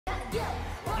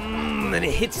And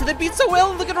it hits to the beat so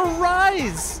well. Look at her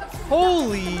rise.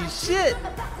 Holy shit.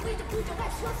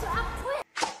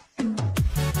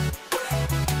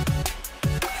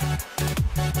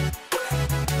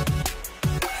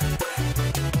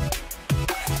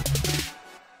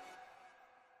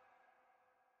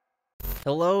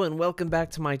 Hello and welcome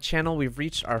back to my channel. We've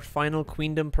reached our final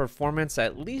Queendom performance,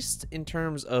 at least in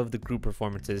terms of the group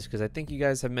performances, because I think you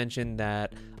guys have mentioned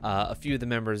that a few of the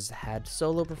members had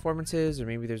solo performances, or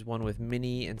maybe there's one with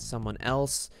Minnie and someone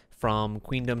else from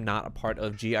Queendom, not a part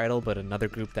of G-I-DLE, but another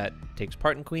group that takes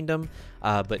part in Queendom.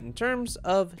 But in terms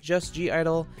of just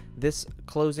G-I-DLE, this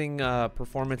closing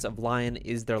performance of Lion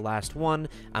is their last one.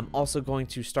 I'm also going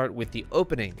to start with the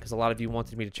opening, because a lot of you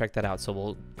wanted me to check that out. So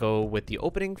we'll go with the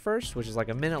opening first, which is like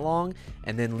a minute long,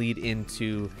 and then lead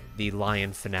into the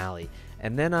Lion finale.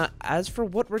 And then as for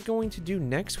what we're going to do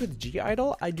next with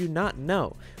G-I-DLE, I do not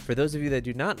know. For those of you that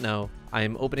do not know, I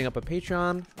am opening up a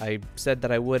Patreon. I said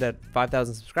that I would at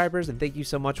 5,000 subscribers, and thank you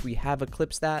so much. We have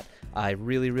eclipsed that. I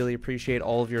really, really appreciate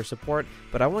all of your support,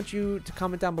 but I want you to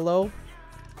comment down below.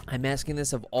 I'm asking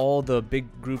this of all the big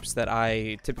groups that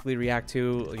I typically react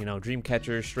to, you know,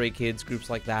 Dreamcatcher, Stray Kids, groups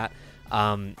like that,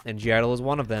 and G-I-DLE is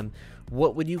one of them.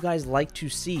 What would you guys like to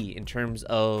see in terms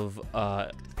of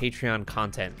Patreon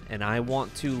content? And I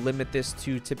want to limit this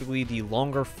to typically the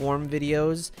longer form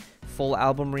videos, full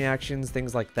album reactions,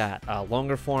 things like that.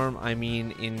 Longer form, I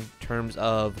mean in terms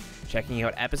of checking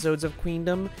out episodes of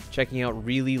Queendom, checking out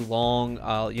really long,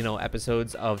 you know,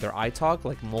 episodes of their iTalk,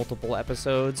 like multiple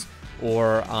episodes,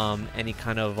 or any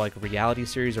kind of like reality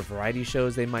series or variety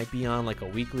shows they might be on, like a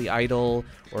weekly idol,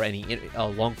 or any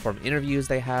long form interviews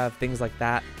they have, things like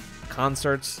that.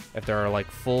 Concerts, if there are like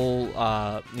full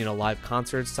you know, live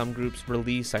concerts some groups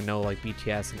release. I know like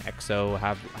BTS and EXO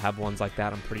have ones like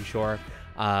that, I'm pretty sure.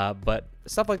 But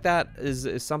stuff like that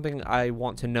is something I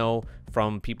want to know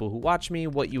from people who watch me,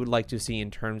 what you would like to see in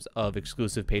terms of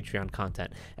exclusive Patreon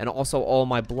content. And also all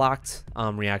my blocked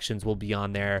reactions will be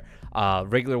on there.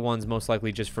 Regular ones most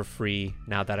likely just for free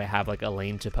now that I have like a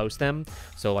lane to post them.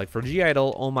 So like for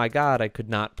G-I-DLE, oh my god, I could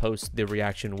not post the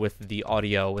reaction with the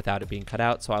audio without it being cut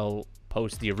out, so I'll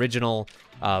post the original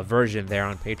version there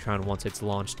on Patreon once it's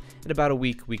launched in about a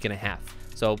week and a half.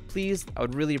 So please, I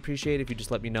would really appreciate if you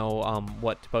just let me know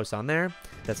what to post on there.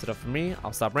 That's enough for me.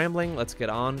 I'll stop rambling. Let's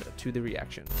get on to the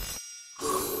reaction.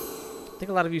 I think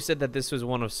a lot of you said that this was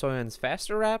one of Soyeon's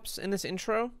faster raps in this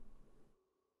intro.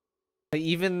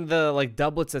 Even the like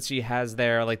doublets that she has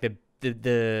there, like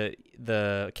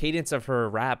the cadence of her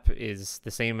rap is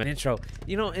the same in intro.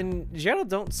 You know, and G-I-DLE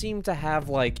don't seem to have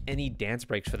like any dance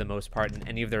breaks for the most part in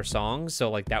any of their songs,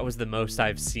 so like that was the most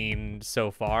I've seen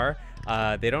so far.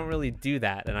 They don't really do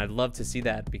that, and I'd love to see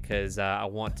that because I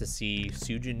want to see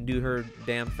Soojin do her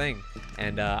damn thing,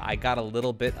 and I got a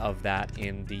little bit of that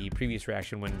in the previous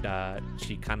reaction when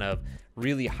she kind of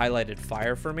really highlighted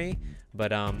Fire for me.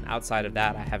 But outside of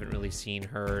that, I haven't really seen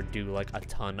her do like a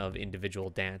ton of individual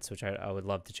dance, which I would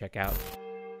love to check out.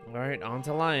 All right, on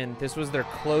to Lion. This was their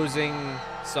closing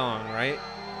song, right?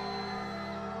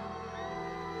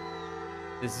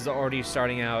 This is already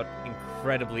starting out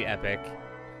incredibly epic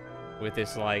with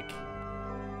this like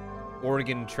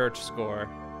organ church score.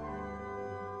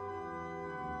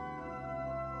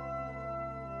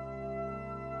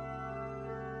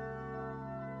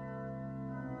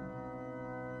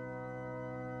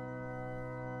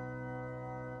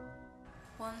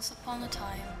 Once upon a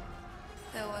time,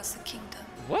 there was a kingdom.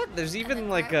 What? There's even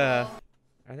like a...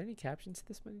 Are there any captions to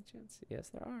this by any chance? Yes,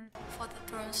 there are. For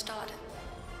the throne started.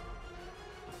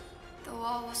 The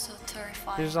war was so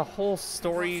terrifying. There's a whole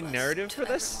story narrative for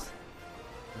this?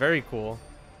 Very cool.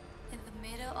 In the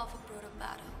middle of a brutal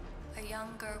battle, a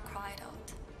young girl cried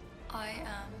out, "I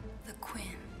am the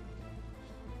queen."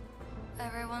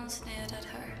 Everyone sneered at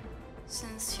her,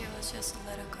 since she was just a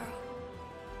little girl.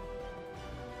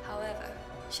 However,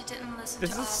 she didn't listen to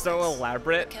This is so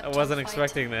elaborate. I wasn't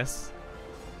expecting this.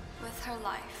 With her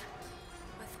life,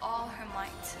 with all her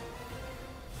might.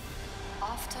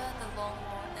 After the long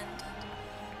war ended,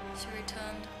 she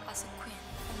returned as a queen,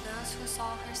 and those who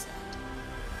saw her said,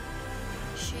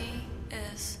 "She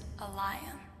is a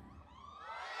lion."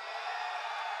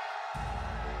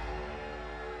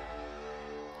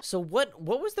 So what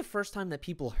was the first time that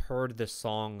people heard the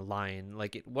song Lion?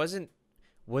 Like it wasn't...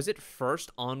 Was it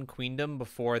first on Queendom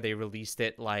before they released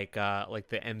it like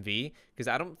the MV? Because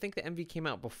I don't think the MV came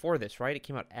out before this, right? It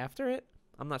came out after it?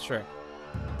 I'm not sure.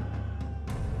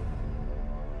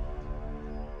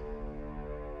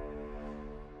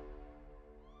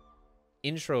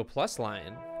 Intro plus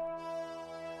Lion.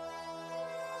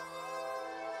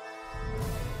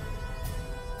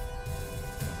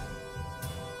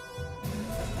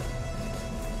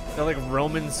 They're like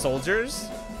Roman soldiers.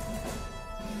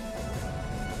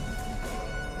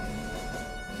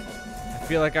 I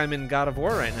feel like I'm in God of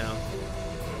War right now.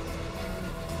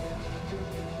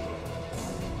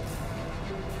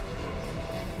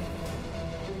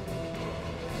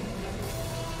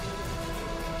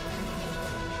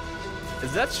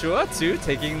 Is that Shua too,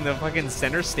 taking the fucking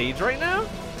center stage right now?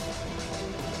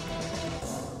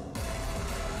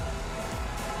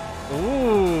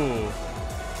 Ooh.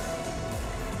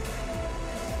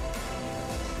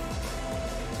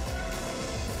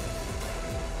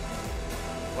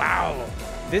 Wow.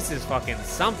 This is fucking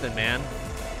something, man.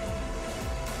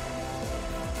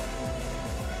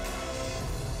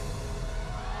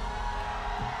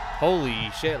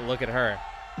 Holy shit, look at her.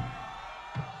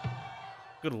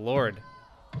 Good lord.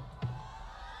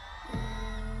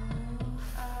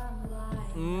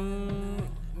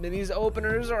 Minnie's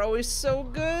openers are always so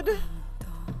good.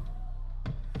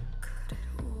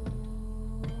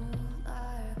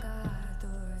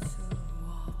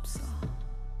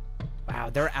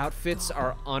 Wow, their outfits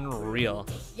are unreal.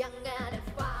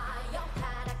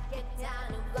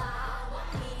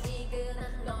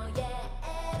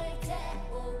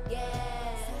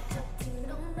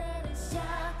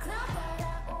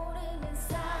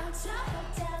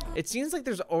 It seems like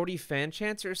there's already fan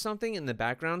chants or something in the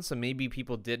background, so maybe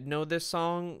people did know this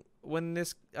song when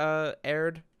this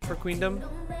aired for Queendom.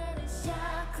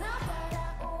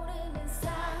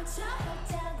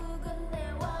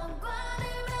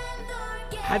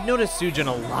 I've noticed Soojin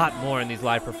a lot more in these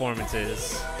live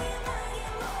performances.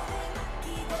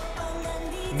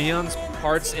 Mion's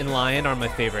parts in Lion are my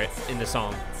favorite in the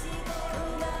song.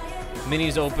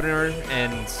 Minnie's opener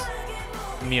and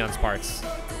Mion's parts,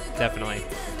 definitely.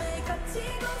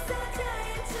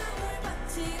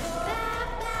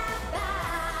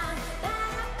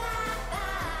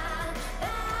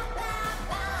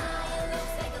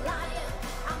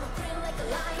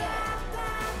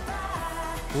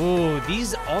 Ooh,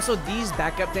 these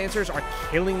backup dancers are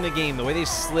killing the game. The way they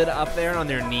slid up there on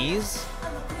their knees.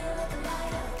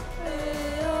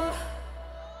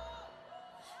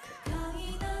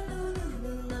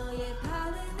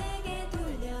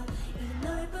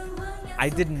 I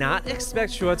did not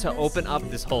expect Shua to open up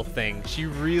this whole thing. She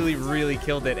really, really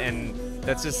killed it, and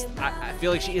that's just, I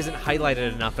feel like she isn't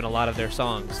highlighted enough in a lot of their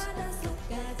songs.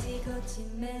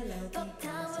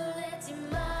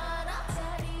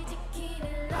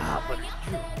 But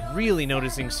you're really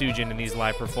noticing Soojin in these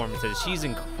live performances. She's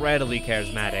incredibly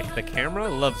charismatic. The camera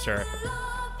loves her.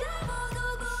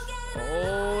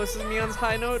 Oh, this is Mion's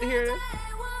high note here.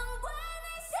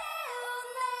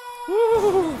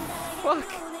 Woo,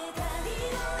 fuck.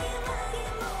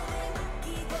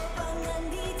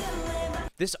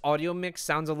 This audio mix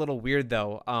sounds a little weird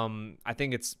though. I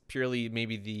think it's purely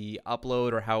maybe the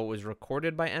upload or how it was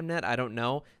recorded by Mnet. I don't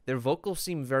know. Their vocals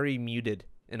seem very muted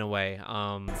in a way.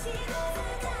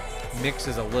 Mix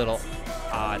is a little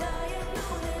odd.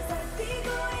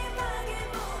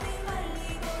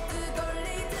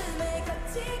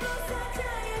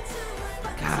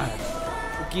 God,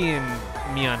 Uki and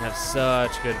Mion have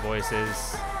such good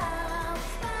voices.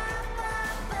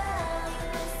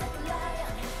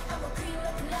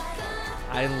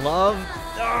 I love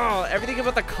everything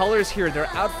about the colors here. Their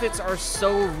outfits are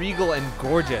so regal and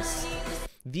gorgeous.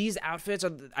 These outfits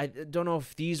are, I don't know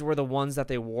if these were the ones that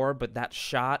they wore, but that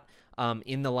shot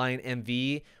in the Lion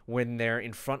MV when they're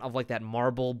in front of like that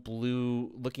marble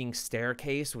blue looking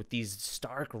staircase with these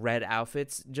stark red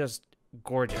outfits, just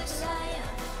gorgeous.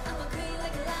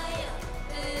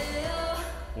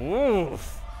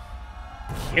 Oof.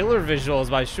 Killer visuals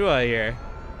by Shua here.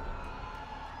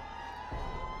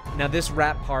 Now this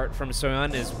rap part from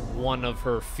Soyeon is one of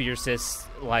her fiercest,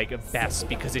 like, best,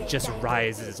 because it just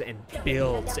rises and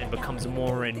builds and becomes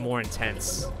more and more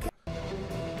intense.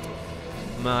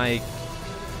 My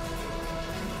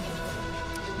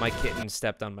kitten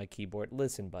stepped on my keyboard.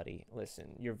 Listen, buddy,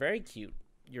 listen. You're very cute.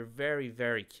 You're very,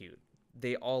 very cute.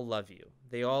 They all love you.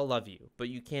 They all love you. But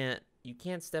you can't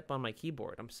step on my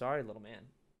keyboard. I'm sorry, little man.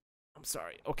 I'm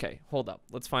sorry. Okay, hold up.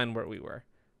 Let's find where we were.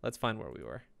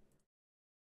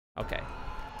 Okay.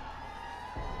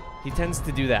 He tends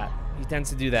to do that.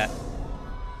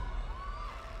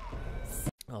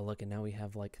 Oh, look, and now we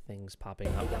have, like, things popping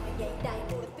up.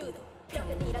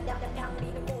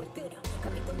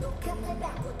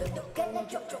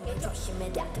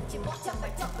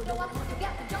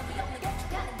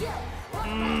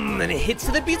 And it hits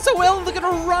to the beat so well. Look at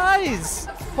her rise.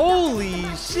 Holy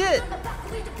shit.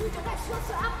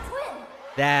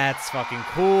 That's fucking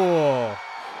cool.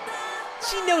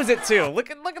 She knows it too.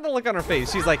 Look at the look on her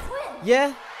face. She's like,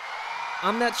 yeah,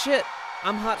 I'm that shit.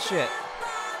 I'm hot shit.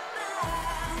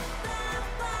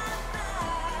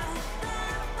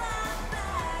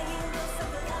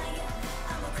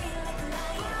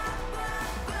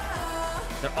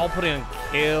 They're all putting on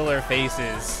killer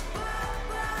faces.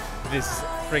 This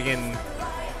friggin'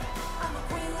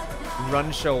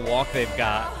 run, show, walk they've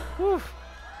got. Whew.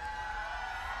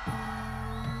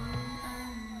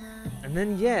 And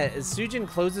then, yeah, Sujin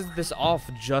closes this off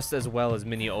just as well as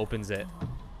Minnie opens it.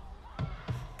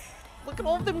 Look at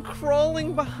all of them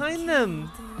crawling behind them.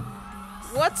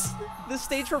 What? The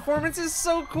stage performance is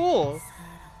so cool.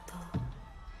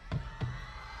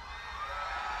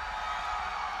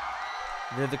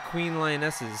 They're the queen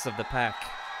lionesses of the pack.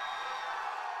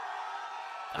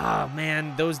 Oh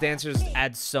man, those dancers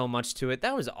add so much to it.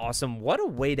 That was awesome. What a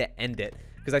way to end it.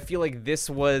 Because I feel like this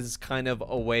was kind of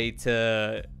a way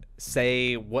to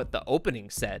say what the opening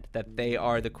said, that they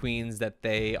are the queens, that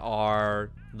they are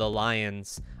the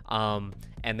lions.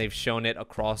 And they've shown it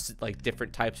across like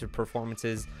different types of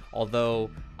performances,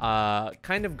 although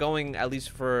kind of going, at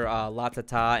least for La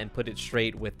Tata, and Put It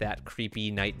Straight with that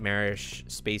creepy, nightmarish,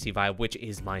 spacey vibe, which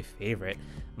is my favorite,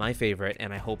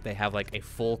 and I hope they have like a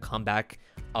full comeback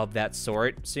of that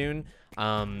sort soon.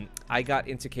 I got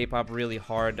into K-pop really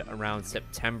hard around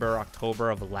September, October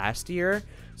of last year,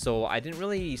 so I didn't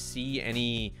really see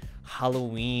any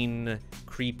Halloween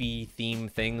creepy theme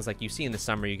things like you see in the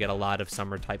summer. You get a lot of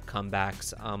summer type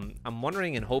comebacks. I'm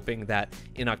wondering and hoping that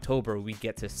in October we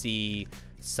get to see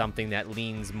something that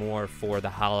leans more for the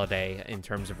holiday in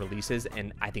terms of releases,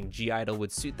 and I think I-DLE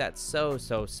would suit that so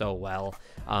well.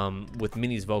 With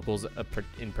Minnie's vocals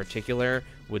in particular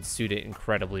would suit it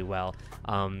incredibly well,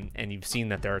 and you've seen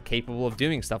that they're capable of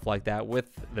doing stuff like that with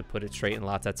the Put It Straight and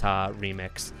La Tata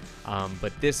remix,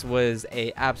 but this was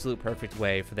a absolute perfect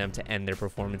way for them to end their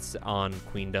performance on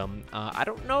Queendom. I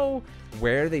don't know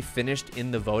where they finished in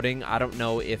the voting. I don't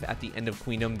know if at the end of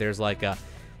Queendom there's like a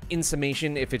in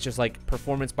summation, if it's just like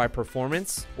performance by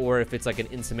performance, or if it's like an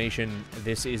in summation,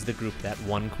 this is the group that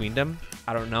won Queendom.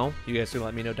 I don't know. You guys can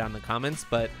let me know down in the comments,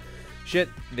 but shit,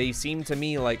 they seem to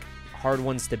me like hard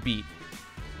ones to beat.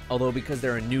 Although because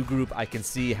they're a new group, I can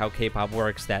see how K-pop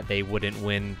works, that they wouldn't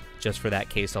win just for that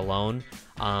case alone.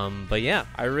 But yeah,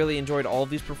 I really enjoyed all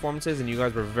of these performances, and you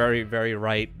guys were very, very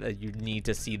right that you need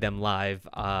to see them live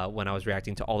when I was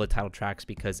reacting to all the title tracks,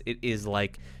 because it is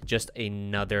like just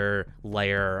another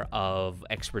layer of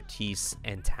expertise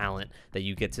and talent that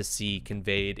you get to see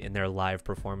conveyed in their live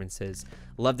performances.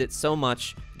 Loved it so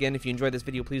much. Again, if you enjoyed this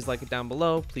video, please like it down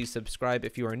below. Please subscribe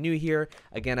if you are new here.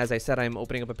 Again, as I said, I'm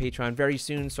opening up a Patreon very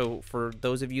soon, so for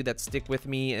those of you that stick with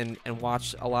me and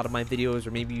watch a lot of my videos,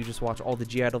 or maybe you just watch all the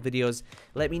I-DLE videos,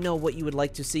 let me know what you would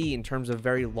like to see in terms of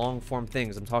very long form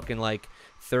things. I'm talking like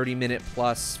 30-minute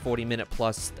plus, 40-minute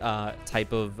plus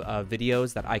type of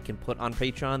videos that I can put on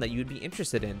Patreon that you'd be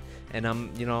interested in. And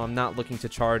I'm not looking to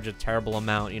charge a terrible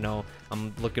amount.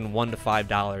 I'm looking $1 to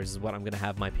 $5 is what I'm gonna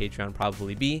have my Patreon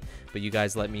probably be. But you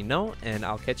guys let me know, and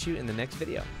I'll catch you in the next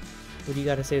video. What do you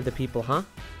got to say to the people, huh?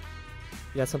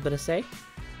 You got something to say?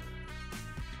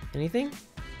 Anything?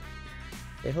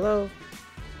 Say hello.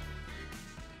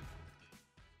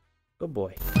 Good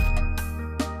boy.